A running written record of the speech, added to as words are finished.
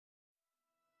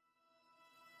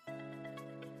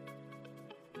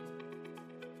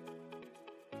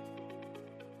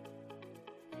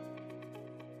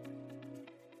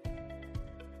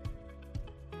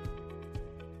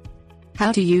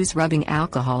How to use rubbing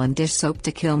alcohol and dish soap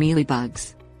to kill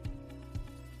mealybugs.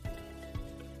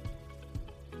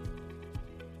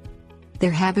 Their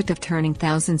habit of turning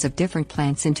thousands of different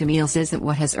plants into meals isn't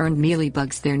what has earned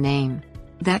mealybugs their name.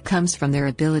 That comes from their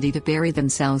ability to bury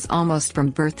themselves almost from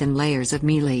birth in layers of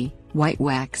mealy, white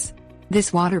wax.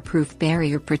 This waterproof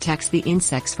barrier protects the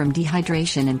insects from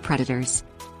dehydration and predators.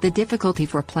 The difficulty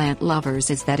for plant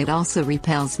lovers is that it also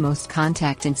repels most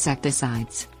contact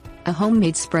insecticides. A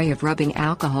homemade spray of rubbing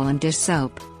alcohol and dish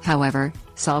soap, however,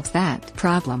 solves that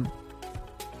problem.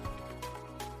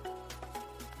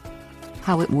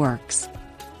 How it works.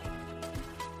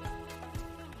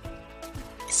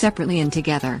 Separately and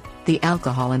together, the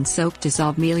alcohol and soap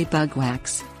dissolve mealybug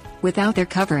wax. Without their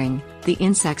covering, the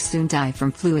insects soon die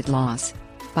from fluid loss.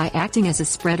 By acting as a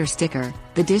spreader sticker,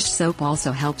 the dish soap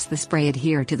also helps the spray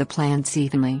adhere to the plants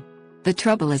evenly. The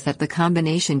trouble is that the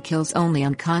combination kills only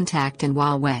on contact and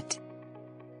while wet.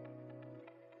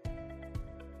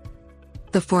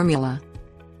 The formula.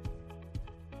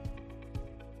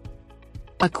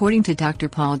 According to Dr.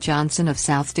 Paul Johnson of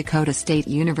South Dakota State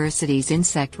University's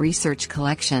Insect Research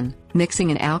Collection, mixing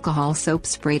an alcohol soap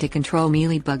spray to control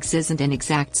mealybugs isn't an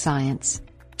exact science.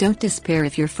 Don't despair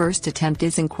if your first attempt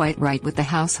isn't quite right with the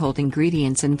household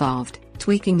ingredients involved.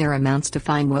 Tweaking their amounts to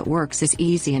find what works is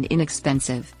easy and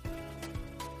inexpensive.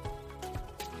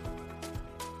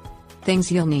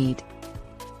 Things you'll need.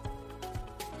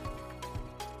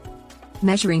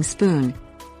 Measuring spoon.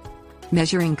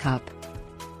 Measuring cup.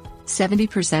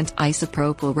 70%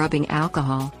 isopropyl rubbing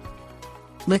alcohol.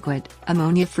 Liquid,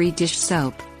 ammonia-free dish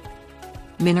soap.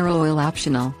 Mineral oil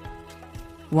optional.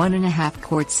 1.5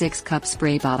 quart 6-cup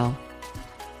spray bottle.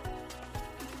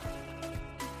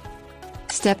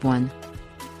 Step 1.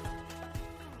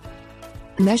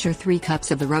 Measure 3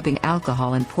 cups of the rubbing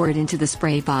alcohol and pour it into the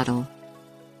spray bottle.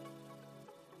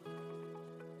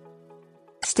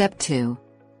 Step 2.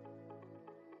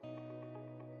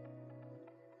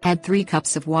 Add 3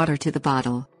 cups of water to the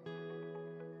bottle.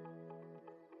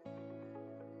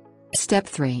 Step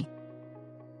 3.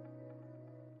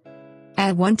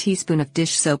 Add 1 teaspoon of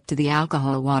dish soap to the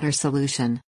alcohol water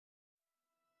solution.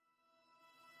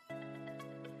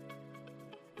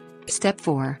 Step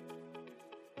 4.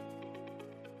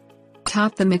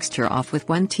 Top the mixture off with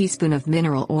 1 teaspoon of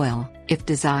mineral oil, if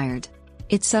desired.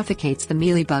 It suffocates the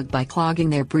mealybug by clogging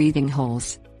their breathing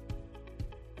holes.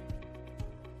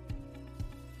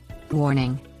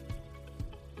 Warning.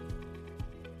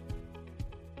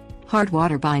 Hard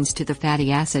water binds to the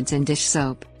fatty acids in dish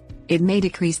soap. It may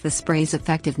decrease the spray's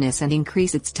effectiveness and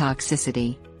increase its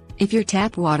toxicity. If your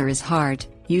tap water is hard,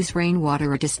 use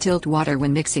rainwater or distilled water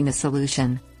when mixing the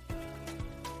solution.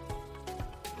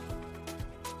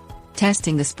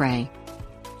 Testing the spray.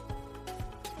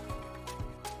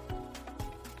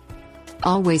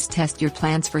 Always test your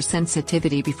plants for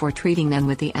sensitivity before treating them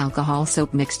with the alcohol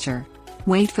soap mixture.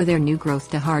 Wait for their new growth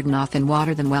to harden off and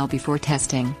water them well before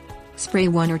testing. Spray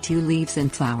 1 or 2 leaves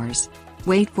and flowers.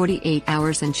 Wait 48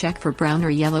 hours and check for brown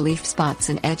or yellow leaf spots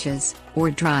and edges,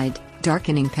 or dried,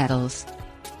 darkening petals.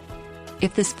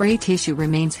 If the spray tissue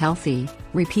remains healthy,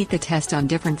 repeat the test on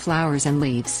different flowers and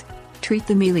leaves. Treat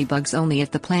the mealybugs only if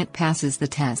the plant passes the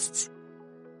tests.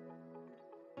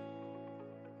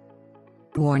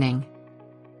 Warning.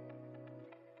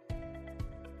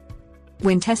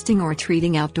 When testing or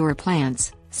treating outdoor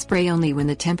plants, spray only when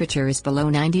the temperature is below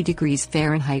 90 degrees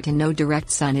Fahrenheit and no direct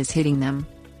sun is hitting them.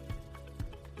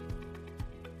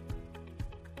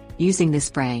 Using the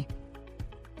spray.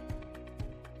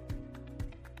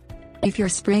 If you're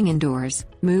spraying indoors,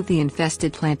 move the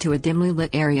infested plant to a dimly lit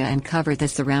area and cover the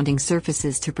surrounding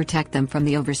surfaces to protect them from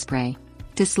the overspray.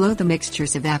 To slow the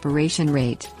mixture's evaporation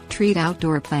rate, treat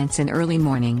outdoor plants in early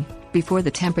morning, before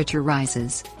the temperature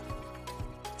rises.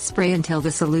 Spray until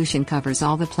the solution covers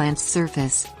all the plant's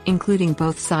surface, including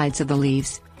both sides of the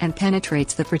leaves, and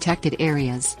penetrates the protected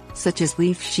areas, such as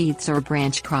leaf sheaths or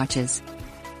branch crotches.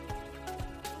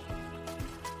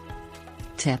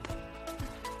 Tip.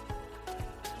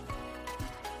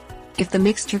 If the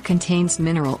mixture contains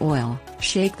mineral oil,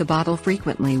 shake the bottle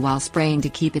frequently while spraying to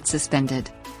keep it suspended.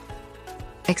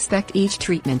 Expect each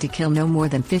treatment to kill no more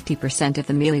than 50% of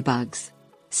the mealybugs.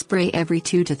 Spray every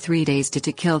 2 to 3 days to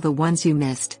kill the ones you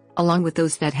missed, along with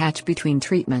those that hatch between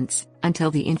treatments, until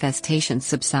the infestation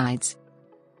subsides.